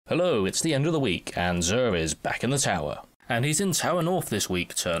Hello, it's the end of the week, and Xur is back in the tower. And he's in Tower North this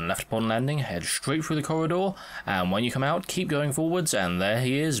week. Turn left upon landing, head straight through the corridor, and when you come out, keep going forwards, and there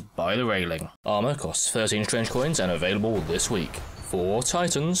he is, by the railing. Armor costs 13 strange coins and available this week. 4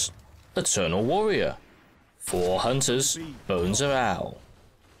 Titans, Eternal Warrior. 4 Hunters, Bones of Owl.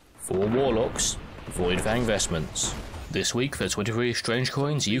 4 Warlocks, Voidfang Vestments. This week, for 23 strange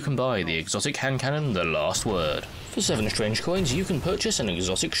coins, you can buy the exotic hand cannon, The Last Word. For 7 strange coins, you can purchase an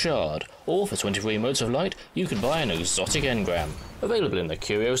exotic shard, or for 23 motes of light, you can buy an exotic engram. Available in the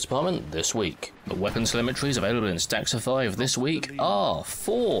curios department this week. The weapon telemetries available in stacks of 5 this week are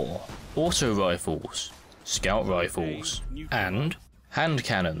 4 auto rifles, scout rifles, and hand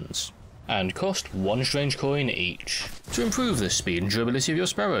cannons, and cost 1 strange coin each. To improve the speed and durability of your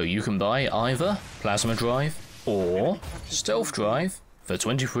Sparrow, you can buy either Plasma Drive or Stealth Drive for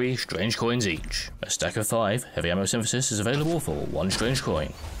 23 strange coins each. A stack of 5 Heavy Ammo Synthesis is available for 1 strange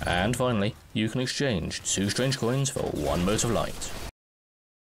coin. And finally, you can exchange 2 strange coins for 1 mote of light.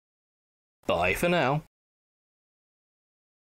 Bye for now.